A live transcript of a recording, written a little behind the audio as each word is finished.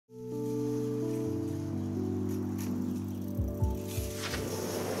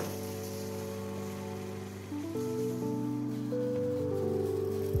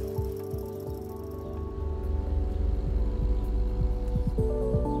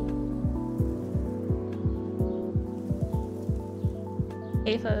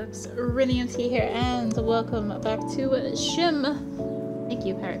Hey folks, reunite here and welcome back to SCHiM. Thank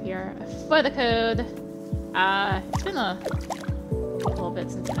you, Parrot here, for the code. It's been a little bit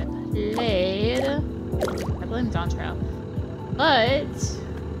since I played. I blame Dawn Trail. But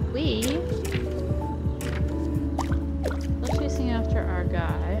we still chasing after our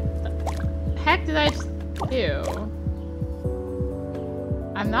guy. The heck did I just do?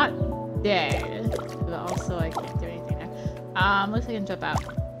 I'm not dead, but also I can't do anything there. Looks like I can jump out.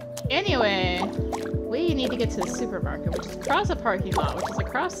 Anyway, we need to get to the supermarket, which is across the parking lot, which is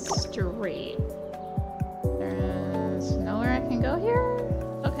across the street. There's nowhere I can go here?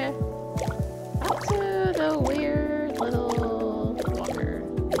 Okay. Up to the weird little walker.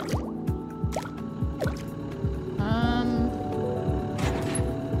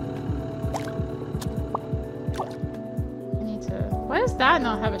 I need to... Why does that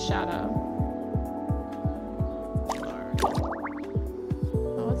not have a shadow?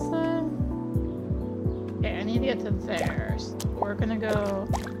 To get to there. So we're gonna go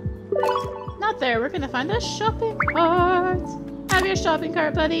not there, we're gonna find a shopping cart. Have your shopping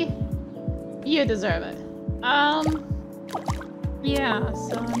cart, buddy. You deserve it. Yeah,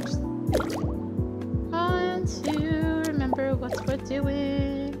 so I'm just trying to remember what we're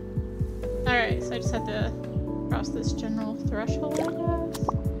doing. Alright, so I just had to cross this general threshold, I guess.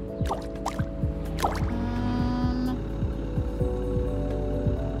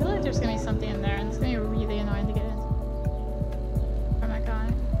 I feel like there's gonna be something in there and it's gonna be really annoying to get in. Where am I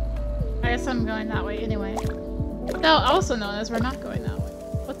going? I guess I'm going that way anyway. Though also known as we're not going that way.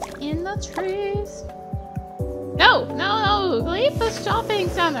 What's in the trees? No! No, no! Leave the shopping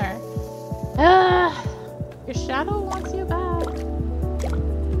center! Your shadow wants you back.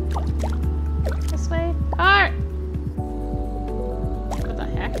 This way. Cart! What the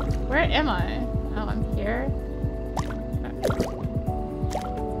heck? Where am I? Oh, I'm here.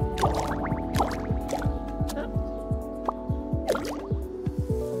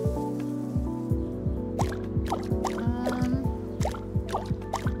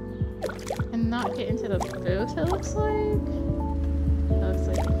 Not get into the booth, it looks like. It looks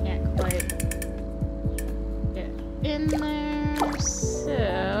like you can't quite get in there,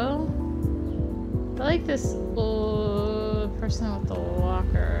 so... I like this old person with the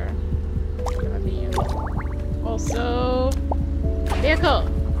walker. It's gonna be you. Also... Vehicle!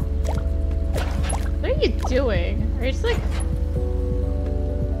 What are you doing? Are you just like...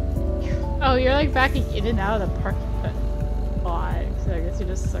 Oh, you're like backing in and out of the parking lot. Why? So I guess you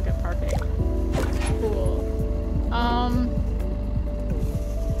just suck at parking. Cool.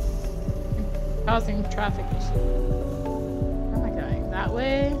 Causing traffic issues. Where am I going? That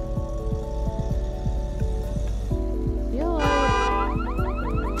way? Feel like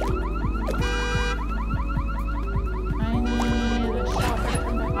I need a shopper.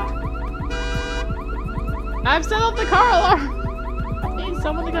 I've set up the car alarm! I need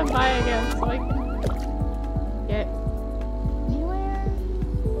someone to come by again so I can get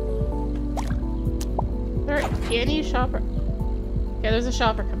any shopper. Yeah, there's a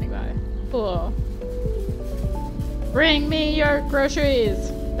shopper coming by. Cool. Bring me your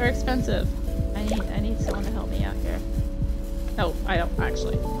groceries. They're expensive. I need someone to help me out here. No, I don't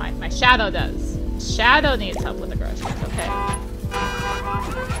actually. My shadow does. Shadow needs help with the groceries. Okay.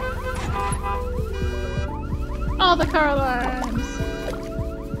 All the car alarms.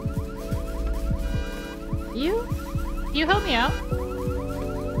 You help me out.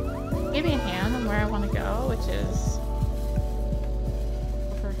 Give me a hand on where I want to go, which is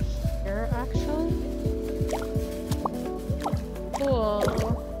over here, actually. Cool.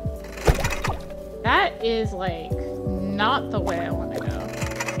 That is, like, not the way I want to go.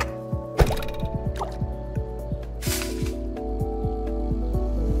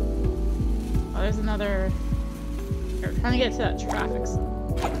 Oh, there's another... We're trying to get to that traffic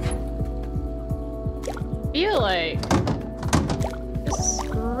zone. I feel like...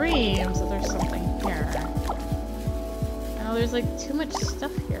 Screams that there's something here. I know there's like too much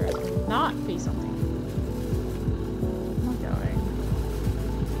stuff here to not be something. Where am I going?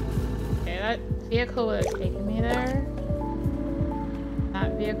 Okay, that vehicle would have taken me there.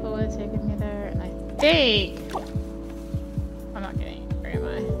 That vehicle would have taken me there, and I think I'm not getting where am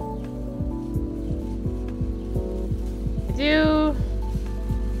I? I do.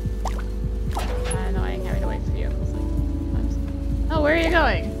 I know I ain't having to wait for vehicles like sometimes. Oh, where are you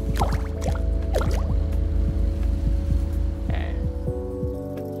going? Okay.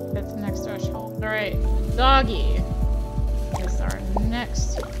 That's the next threshold. Alright, doggy is our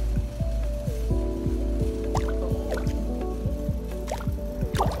next.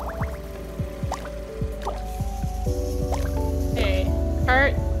 Hey, car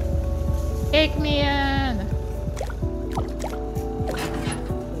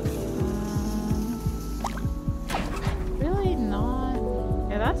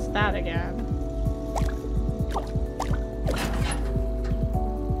that's that again.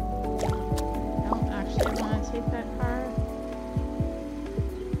 I don't actually want to take that car.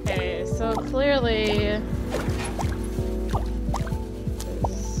 Okay, so clearly...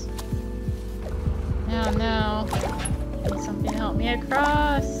 Oh no. Need something to help me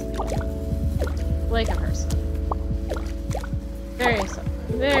across. Like a person.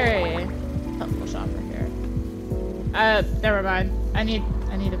 Very helpful shopper here. Never mind. I need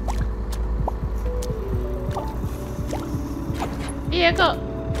a vehicle.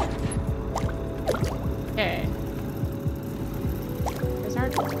 Okay. There's our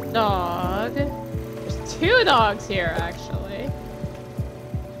dog. There's 2 dogs here, actually.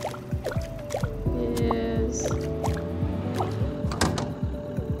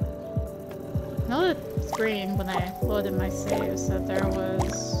 Another screen when I loaded my save said there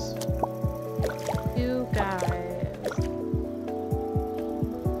was 2 guys.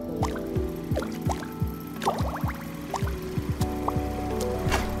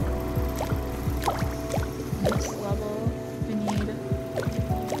 Next level, we need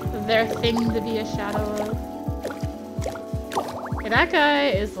their thing to be a shadow of. Okay, that guy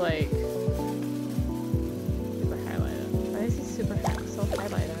is like super highlighted. Why is he so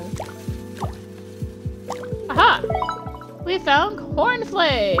highlighted? Aha! We found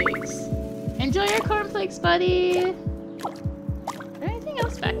cornflakes! Enjoy your cornflakes, buddy! Is there anything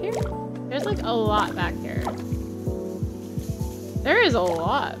else back here? There's like a lot back here. There is a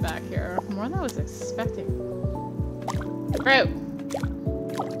lot back here. More than I was expecting. Fruit!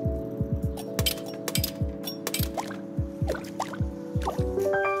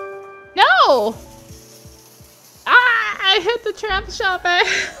 No! Ah! I hit the trap shopper!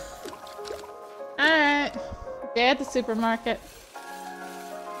 Alright. Okay, at the supermarket.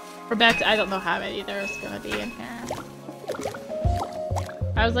 We're back to, I don't know how many there's gonna be in here.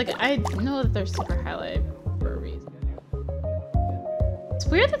 I was like, I know that they're super highlighted for a reason. It's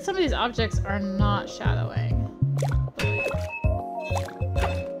weird that some of these objects are not shadowing.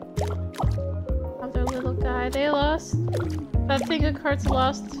 Other little guy, they lost. That thing of carts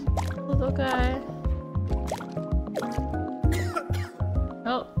lost. Little guy.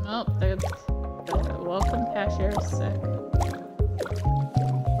 Oh, they're... Welcome cashier is sick.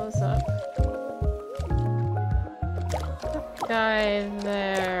 Close up. That guy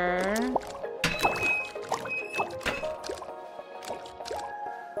there.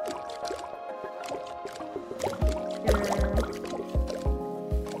 Here.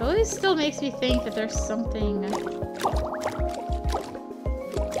 It always still makes me think that there's something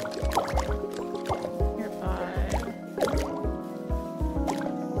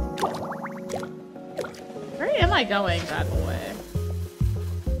going, by the way.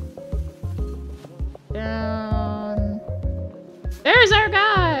 Down. There's our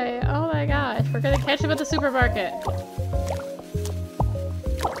guy! Oh my gosh, we're gonna catch him at the supermarket.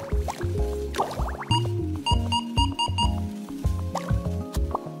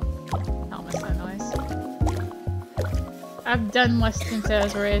 I'll miss that noise. I've done less stints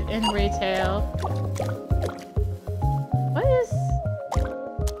in retail. What is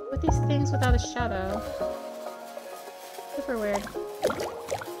with these things without a shadow? Super weird.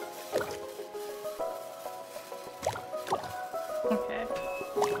 Okay.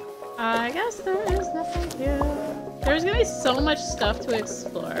 I guess there is nothing here. There's gonna be so much stuff to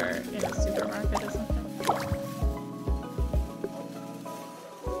explore in a supermarket, isn't there?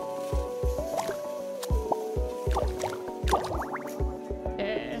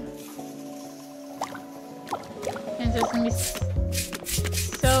 Okay. And it's gonna be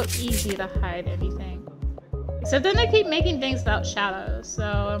so easy to hide anything. Except then they keep making things without shadows, so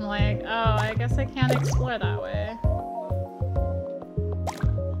I'm like, oh, I guess I can't explore that way.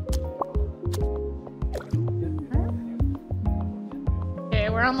 Okay,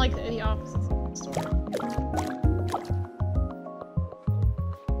 we're on like the opposite side of the store.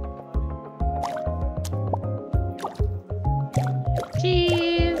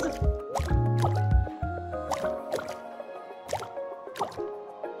 Cheese!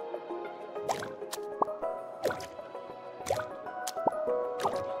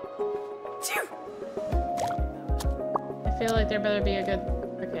 I feel like there better be a good,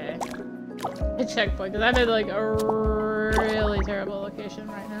 okay, a checkpoint, because I'm in like a really terrible location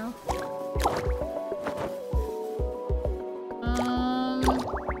right now.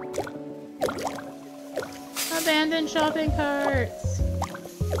 Abandoned shopping carts.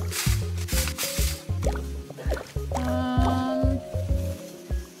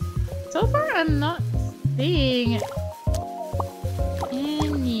 So far I'm not seeing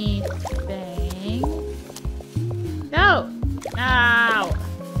anything. No! Ow!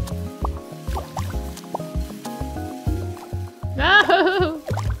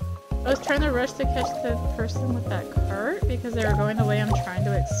 I was trying to rush to catch the person with that cart because they were going the way I'm trying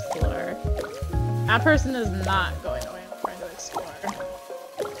to explore. That person is not going the way I'm trying to explore.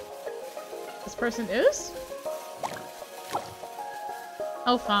 This person is?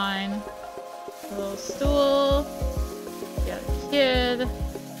 Oh, fine. A little stool. Got a kid.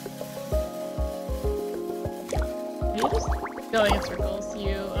 You're just going in circles.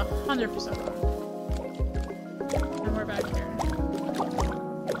 You 100% wrong. And we're back here.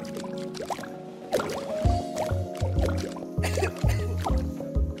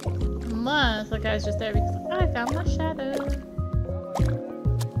 Unless the guy's just there because I found my shadow.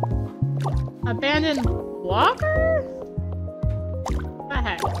 Abandoned walker? What the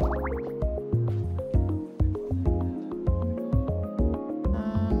heck?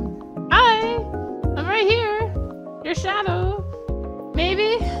 Hi! I'm right here! Your shadow!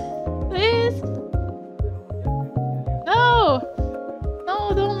 Maybe? Please? No!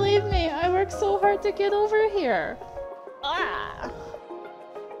 No, don't leave me! I worked so hard to get over here! Ah!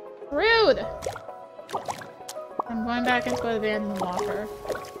 Rude! I'm going back into the abandoned walker.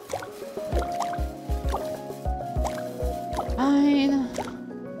 Fine.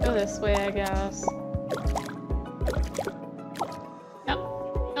 Go this way, I guess. No.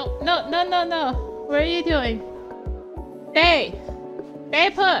 No, no, no, no, no. What are you doing? Stay! Stay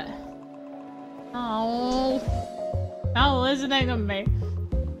put! Oh. Not listening to me.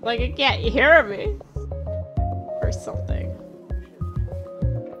 Like it can't hear me. Or something.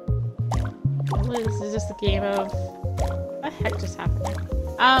 This is just a game of... What the heck just happened?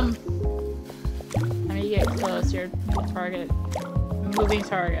 I mean, you get close, your target. Moving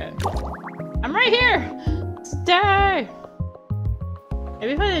target. I'm right here! Stay!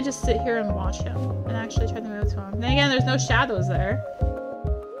 Maybe if I just sit here and watch him and actually try to move to him. Then again, there's no shadows there.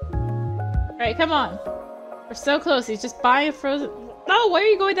 Alright, come on. We're so close. He's just buying a frozen... No, why are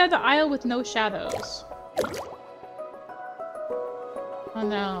you going down the aisle with no shadows? Oh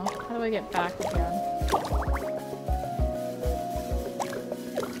no. How do I get back again?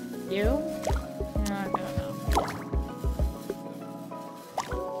 You? No, I don't know.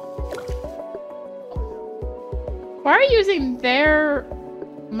 Why are you using their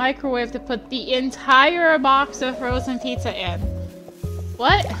microwave to put the entire box of frozen pizza in?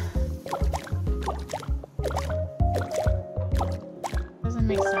 What? Doesn't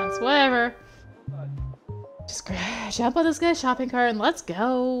make sense. Whatever. Just jump on this guy's shopping cart and let's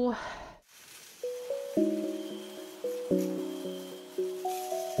go.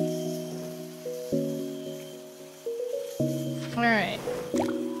 Alright.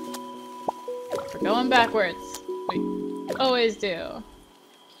 We're going backwards. We always do.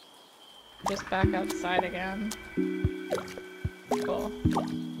 Just back outside again. Cool.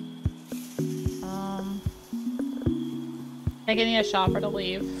 I think I need a shopper to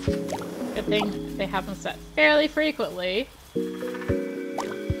leave. Good thing they have them set fairly frequently.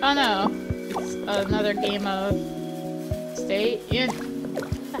 Oh no. It's another game of stay in.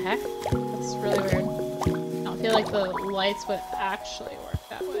 What the heck? That's really weird. I don't feel like the lights would actually work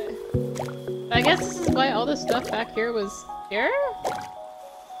that way. But I guess this is why all this stuff back here was here?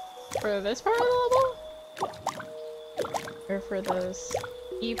 For this part of the level? Or for this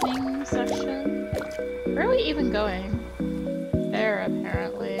evening section? Where are we even going? There,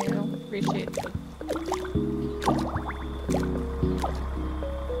 apparently. I don't appreciate the...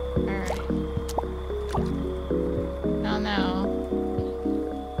 Alright. Oh no.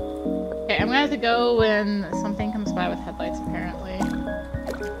 Okay, I'm gonna have to go when something comes by with headlights, apparently.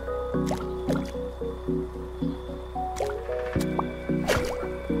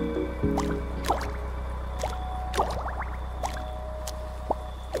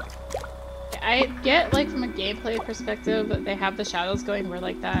 I get, like, from a gameplay perspective that they have the shadows going weird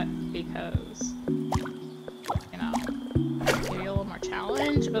like that because, you know, give you a little more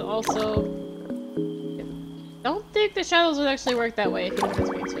challenge, but also, I don't think the shadows would actually work that way if you went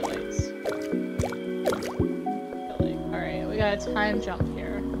between two lights. Alright, we got a time jump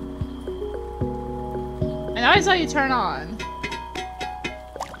here. And now I saw you turn on.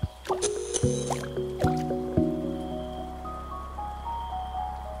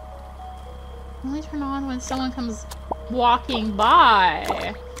 Only turn on when someone comes walking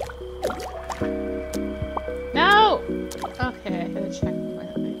by. No! Okay, I hit a checkpoint.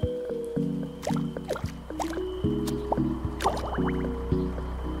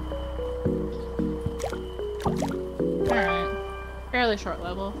 Alright. Fairly short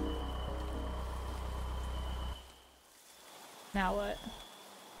level. Now what?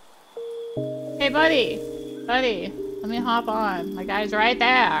 Hey buddy! Buddy! Let me hop on. My guy's right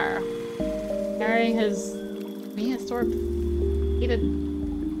there! Carrying his convenience store eat a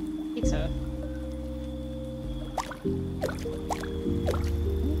pizza.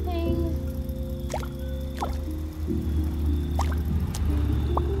 Anything?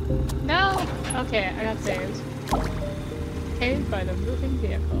 No? Okay, I got saved. Saved by the moving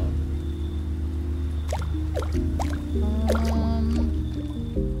vehicle.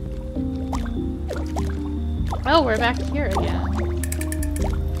 Oh, we're back here again.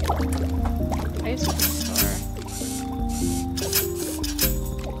 Ice cream store.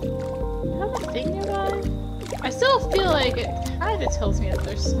 Do you have a thing nearby? I still feel like it kind of tells me that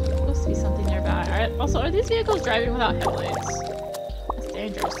there's supposed to be something nearby. Also, are these vehicles driving without headlights? That's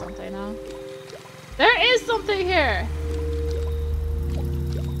dangerous, don't they know? There is something here!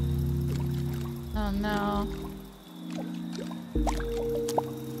 Oh no.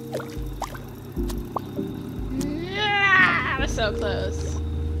 We're so close.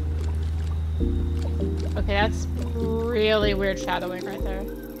 Okay, that's really weird shadowing right there.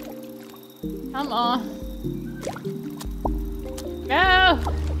 Come on. Go!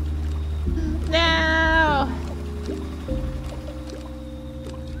 No!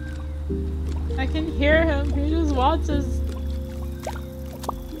 I can hear him. He just wants us.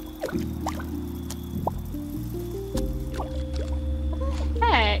 What the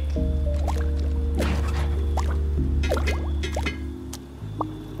heck?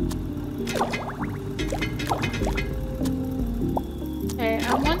 Okay,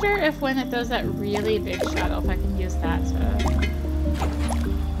 I wonder if when it does that really big shadow, if I can use that to...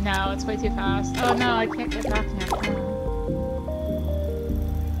 No, it's way too fast. Oh no, I can't get back now.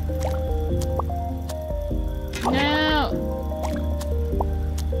 No!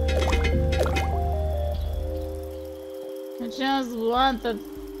 I just want the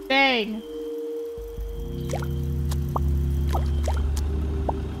thing.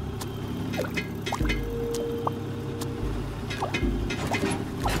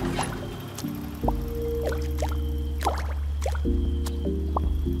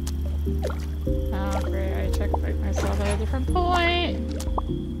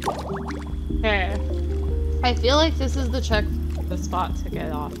 Okay. I feel like this is the spot to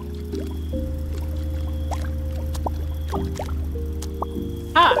get off.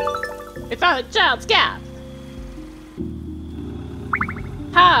 Ah! We found a child's gap!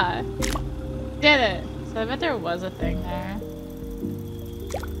 Ha! Did it! So I bet there was a thing there.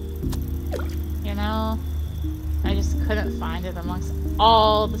 You know? I just couldn't find it amongst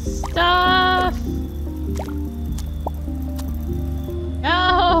all the stuff!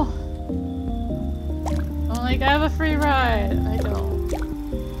 No! I'm like, I have a free ride. I don't.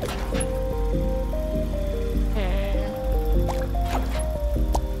 Okay.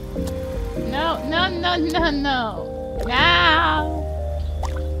 No, no, no, no, no! Now!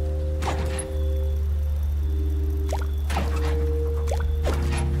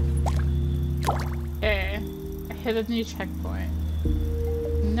 Okay. I hit a new checkpoint.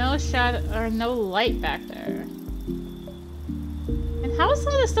 No shadow or no light back there. And how is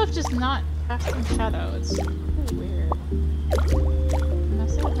some of this stuff just not casting shadow? It's really weird.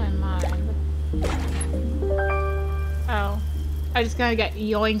 Messing with my mind. Oh. I just gotta get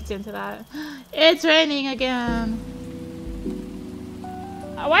yoinked into that. It's raining again!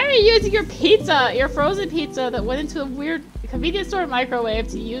 Why are you using your pizza? Your frozen pizza that went into a weird convenience store microwave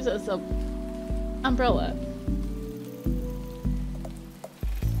to use as a umbrella.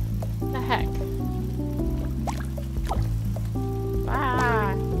 What the heck?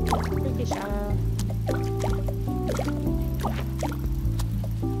 Ah! Creepy shadow.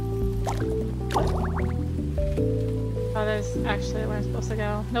 Oh, there's actually where I'm supposed to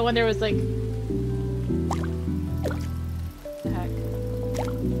go. No wonder it was like... What the heck?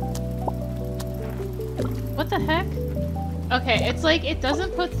 What the heck? Okay, it's like it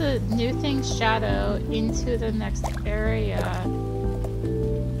doesn't put the new thing's shadow into the next area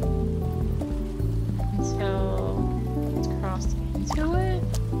until it's crossed into it.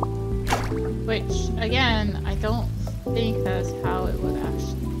 Which, again, I don't think that's how it would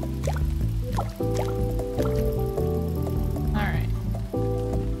actually. Alright. I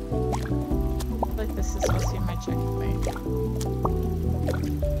feel like this is supposed to be my checkpoint.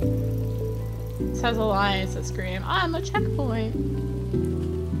 This has a line that screams, I'm a checkpoint!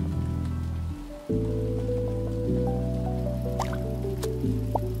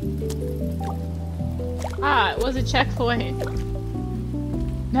 Ah, it was a checkpoint.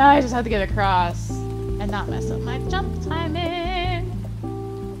 No, I just have to get across and not mess up my jump timing.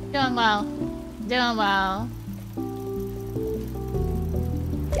 Doing well. Doing well.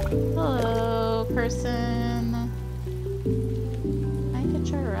 Hello, person. I get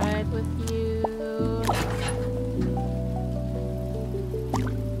your ride with you.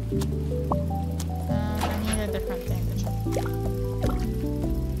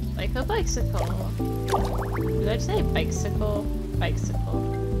 bicycle. Did I say bicycle?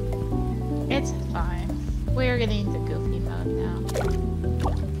 Bicycle. It's fine. We're getting into goofy mode now.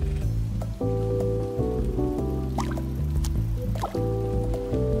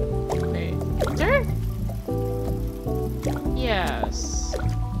 Wait, is there? Yes. I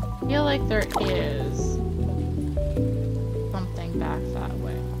feel like there is something back that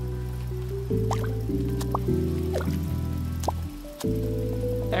way.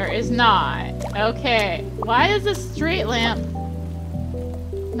 There is not. Okay. Why does the street lamp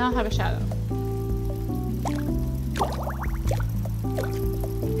not have a shadow?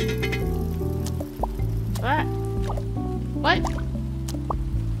 What? What?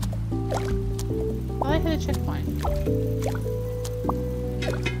 Well, I hit a checkpoint.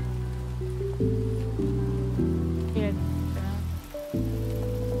 Yeah.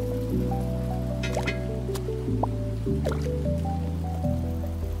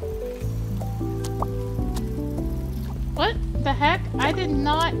 What the heck? I did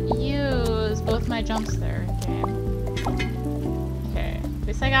not use both my jumps there, game. Okay, at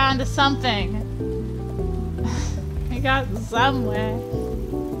least I got onto something. I got somewhere.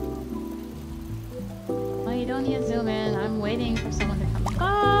 Well, you don't need to zoom in. I'm waiting for someone to come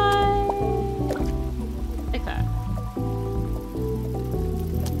by. Like that.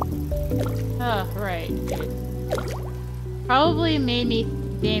 Oh, right. It probably made me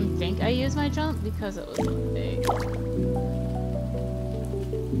game think I used my jump because it was so big.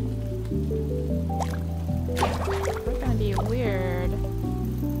 It's gonna be weird.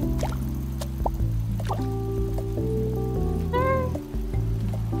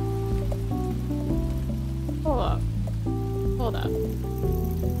 Hold up. Hold up.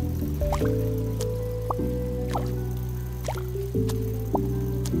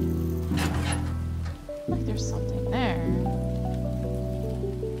 Like there's something there.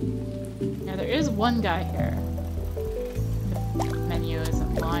 Yeah, there is one guy here. The menu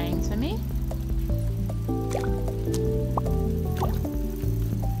isn't lying to me.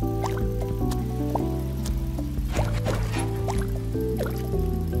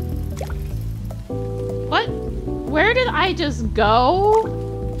 What? Where did I just go?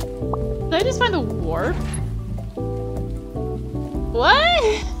 Did I just find a warp?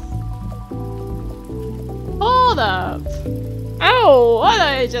 What? Hold up. Oh, what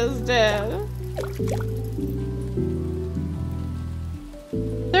I just did.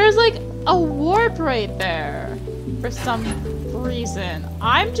 There's like a warp right there for some reason.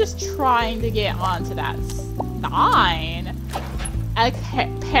 I'm just trying to get onto that sign.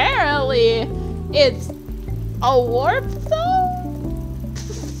 Apparently, it's a warp though?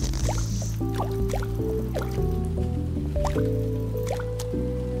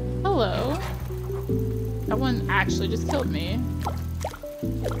 Hello. That one actually just killed me.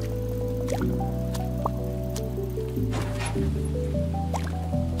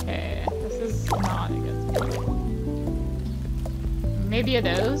 Okay, this is not a good spot. Maybe it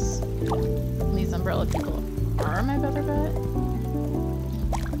is. These umbrella people are my better bet.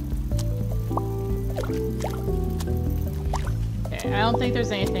 Okay, I don't think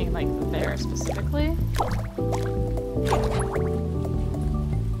there's anything like there specifically.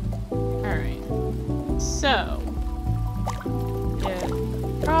 Alright. So, get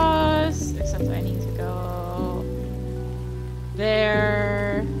across, except I need to go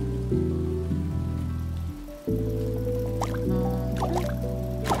there.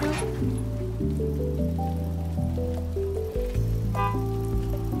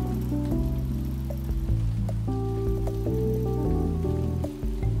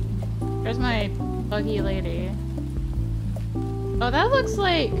 There's my buggy lady. Oh, that looks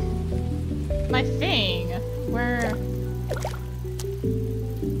like my thing. Where?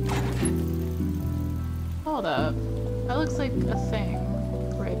 Hold up. That looks like a thing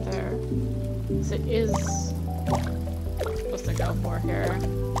right there. So it is supposed to go for here.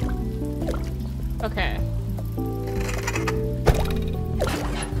 Okay.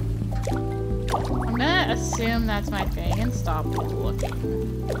 I'm gonna assume that's my thing and stop looking.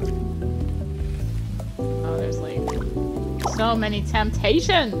 Oh, there's like so many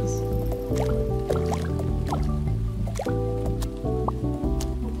temptations!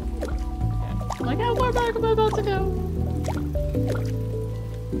 Look how far back am I about to go?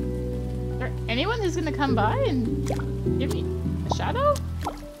 Is there anyone who's gonna come by and give me a shadow?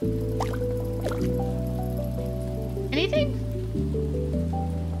 Anything?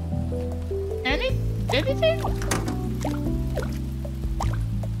 Anything?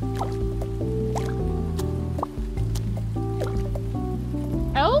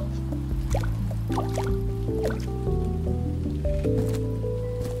 Help?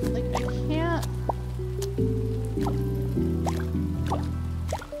 Like, I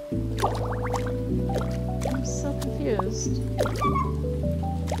I'm so confused.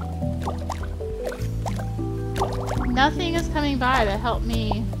 Nothing is coming by to help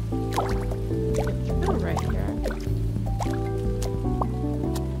me get through right here.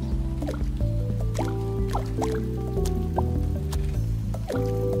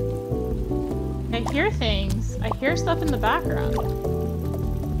 I hear things. I hear stuff in the background.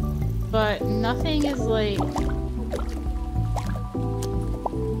 But nothing is like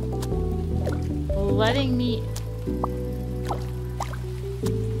letting me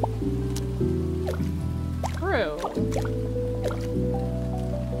through.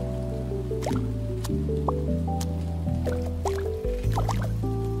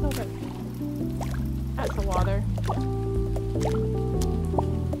 Okay. That's the water.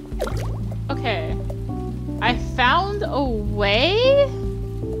 Okay. I found a way?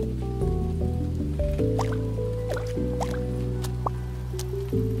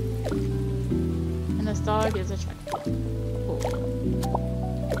 And this dog is a check. Cool.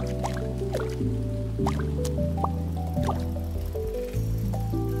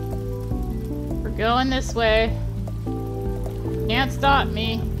 We're going this way. Can't stop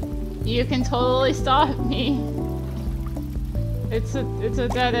me. You can totally stop me. It's a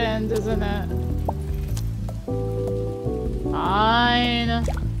dead end, isn't it? Fine.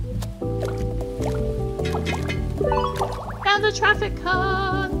 Found a traffic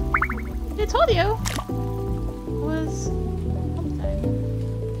cone. I told you. It was something.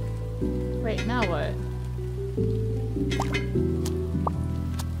 Wait, now what?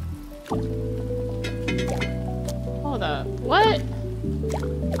 Hold up. What?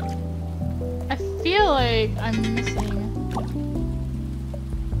 I feel like I'm missing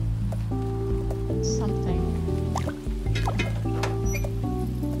something.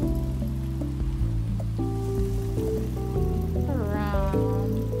 Around.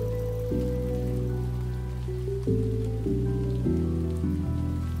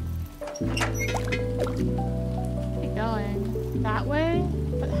 Keep going. That way?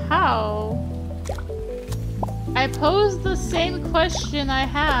 But how? I posed the same question I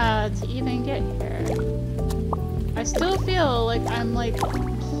had to even get here. I still feel like I'm like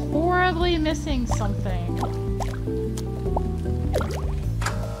horribly missing something.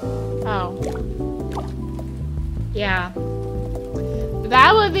 Oh. Yeah.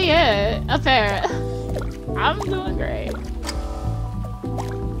 That would be it. Apparently. I'm doing great.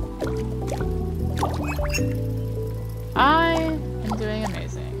 I am doing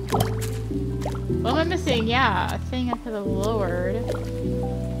amazing. What am I missing? Yeah, a thing I could have lowered.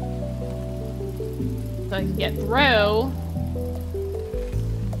 So I can get through. Oh,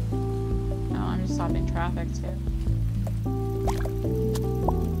 I'm just stopping traffic too.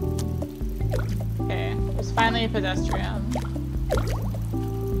 Okay, there's finally a pedestrian.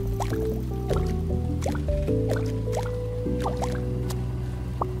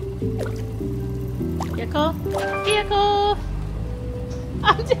 Vehicle? Vehicle!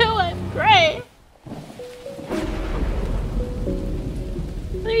 I'm doing great!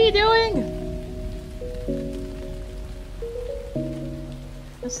 What are you doing?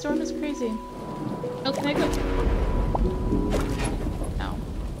 The storm is crazy. Oh, can I go? No.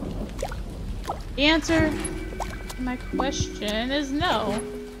 The answer to my question is no.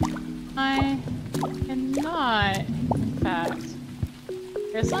 I cannot, in fact.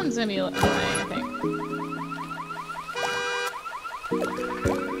 Your son's gonna be annoying, I think.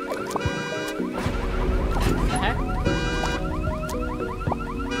 What the heck?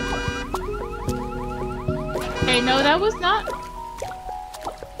 Okay, no, that was not...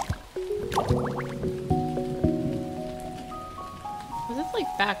 Was this like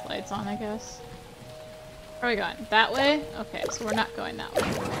backlights on, I guess? Where are we going? That way? Okay, so we're not going that way.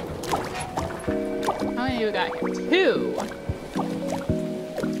 How many do we got here? 2!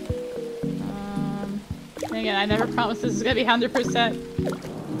 Again, I never promised this is gonna be 100%.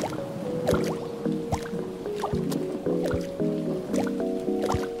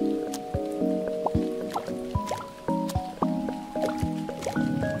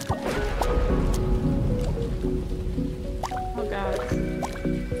 Oh god.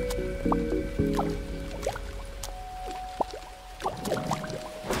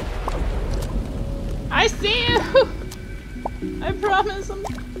 I see you! I promise I'm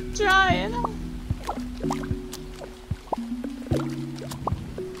trying.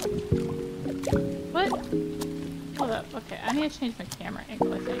 What? Hold up. Okay, I need to change my camera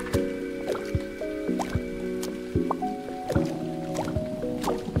angle, I think.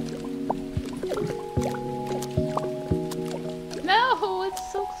 No, it's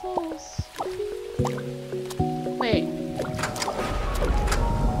so close. Wait.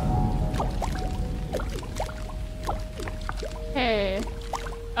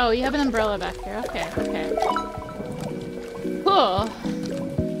 Oh, you have an umbrella back here. Okay, okay. Cool.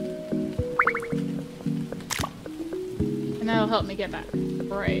 And that'll help me get back.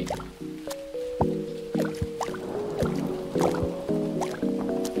 Great.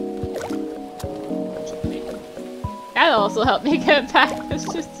 That'll also help me get back.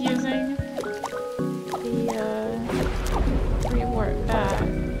 It's just using the rewarp back.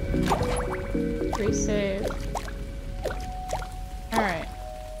 Resave. Alright.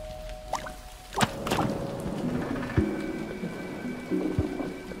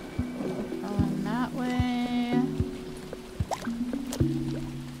 Going that way.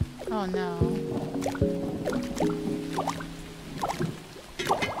 Oh no.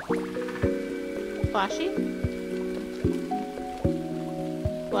 Flashy?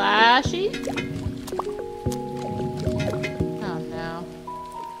 Flashy? Oh no.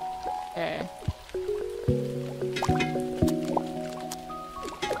 Okay.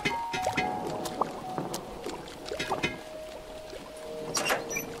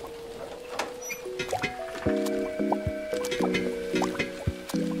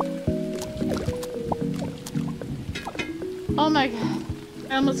 Oh my god.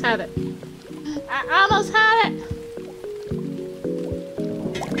 I almost had it. I almost had it!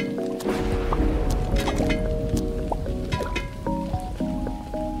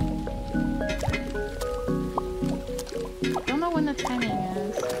 I don't know when the timing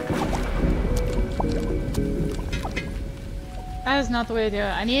is. That is not the way to do it.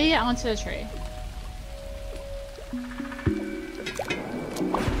 I need to get onto the tree.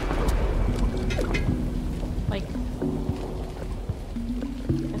 Like,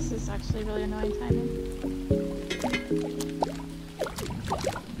 this is actually really annoying timing.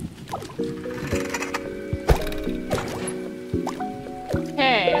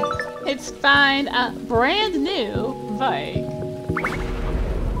 Okay, it's find a brand new bike.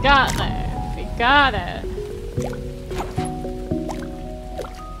 Got there. We got it.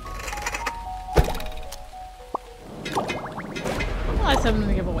 Well, I have something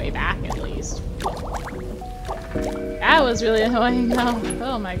to give away back at least. That was really annoying though.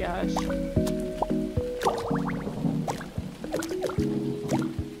 Oh my gosh.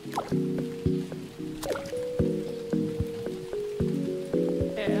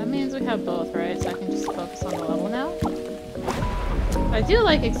 Okay, that means we have both, right? So I can just focus on the level now. I do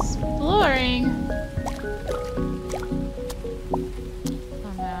like exploring.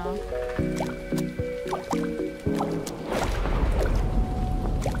 Oh no.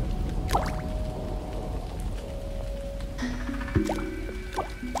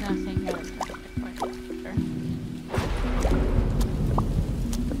 Nothing here is gonna get quite sure. I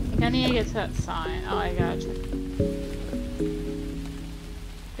think I need to get to that sign. Oh, I gotta check.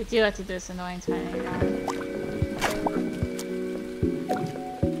 I do have to do this annoying timing again.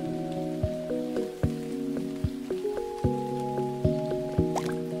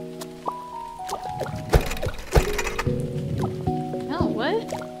 No,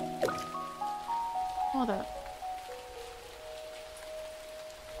 what? Hold up.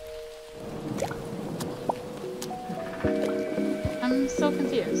 I'm so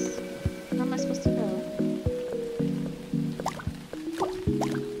confused. Where am I supposed to go?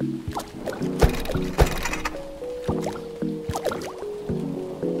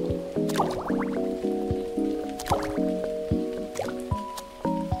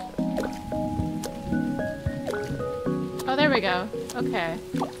 Oh, there we go. Okay.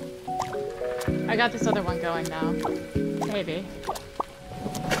 I got this other one going now. Maybe.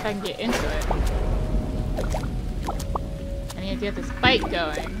 If I can get into it. I need to get this bike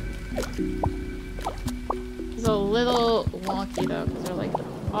going. It's a little wonky though, because they're like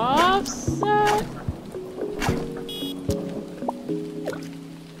offset.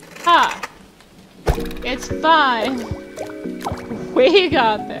 Ha! It's fine. We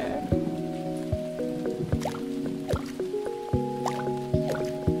got there.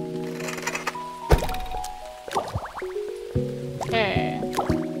 Okay.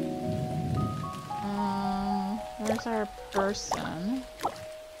 Where's our person?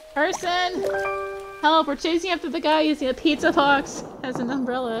 Person! Help, we're chasing after the guy using a pizza box as an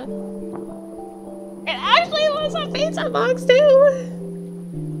umbrella. It actually was a pizza box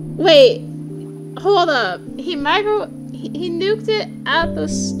too! Wait, hold up. He nuked it at the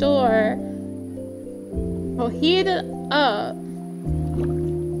store. Oh, heated it up.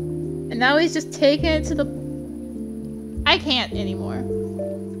 And now he's just taking it to the... I can't anymore.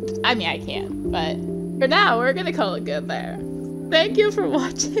 I mean, I can, but for now, we're gonna call it good there. Thank you for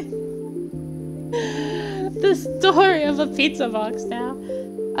watching the story of a pizza box now.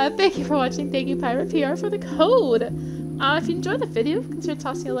 Thank you for watching. Thank you, Pirate PR, for the code. If you enjoyed the video, consider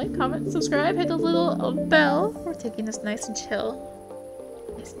tossing a like, comment, subscribe, hit the little bell. We're taking this nice and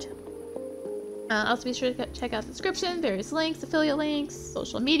chill. Nice and chill. Also be sure to check out the description, various links, affiliate links,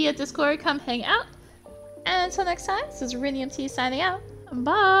 social media, Discord. Come hang out. And until next time, this is reunite signing out.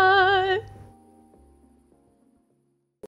 Bye!